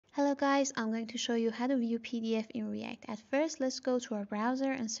Hello guys, I'm going to show you how to view PDF in React. At first, let's go to our browser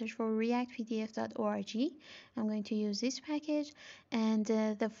and search for reactpdf.org. I'm going to use this package, and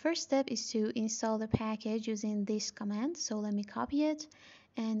the first step is to install the package using this command. So let me copy it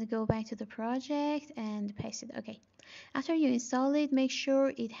and go back to the project and paste it. Okay. After you install it, make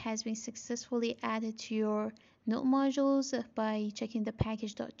sure it has been successfully added to your node modules by checking the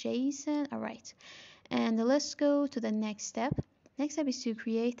package.json. Alright, and let's go to the next step. Next step is to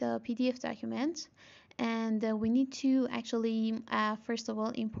create a PDF document, and we need to actually first of all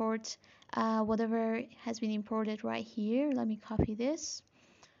import whatever has been imported right here. Let me copy this,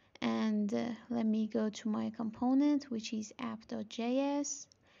 and let me go to my component, which is app.js,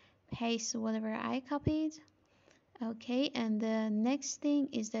 paste whatever I copied. Okay, and the next thing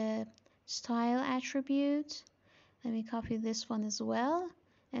is the style attribute. Let me copy this one as well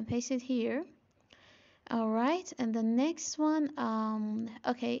and paste it here. Alright, and the next one,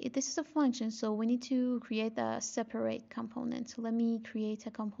 okay, this is a function, so we need to create a separate component. So let me create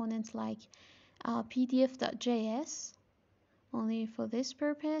a component like pdf.js only for this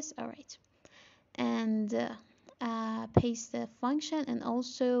purpose. Alright, and paste the function, and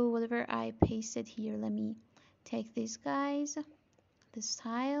also whatever I pasted here, let me take these guys, the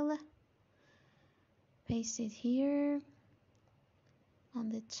style, paste it here on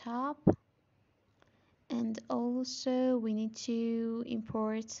the top. And also we need to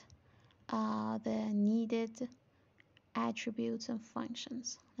import the needed attributes and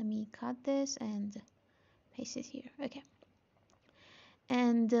functions. Let me cut this and paste it here. Okay.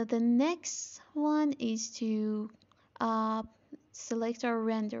 And the next one is to select our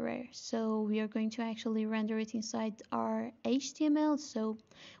renderer. So we are going to actually render it inside our HTML. So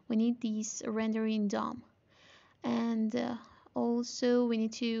we need this rendering DOM. And also we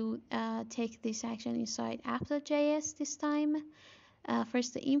need to take this action inside app.js this time.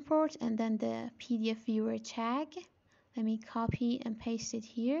 First the import and then the PDF viewer tag. Let me copy and paste it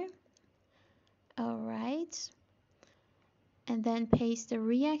here. Alright, and then paste the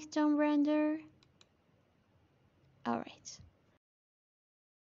React DOM render. Alright,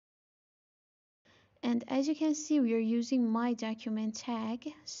 and as you can see, we are using my document tag,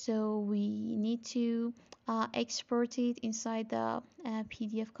 so we need to export it inside the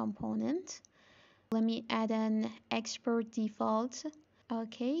PDF component. Let me add an export default.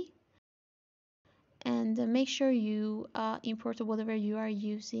 Okay, and make sure you import whatever you are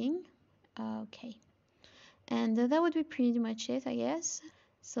using. Okay, and that would be pretty much it, I guess.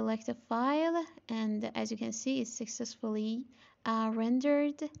 Select a file, and as you can see, it's successfully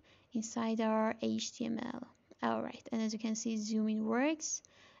rendered inside our HTML. Alright, and as you can see, zoom in works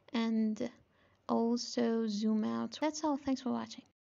and also zoom out. That's all. Thanks for watching.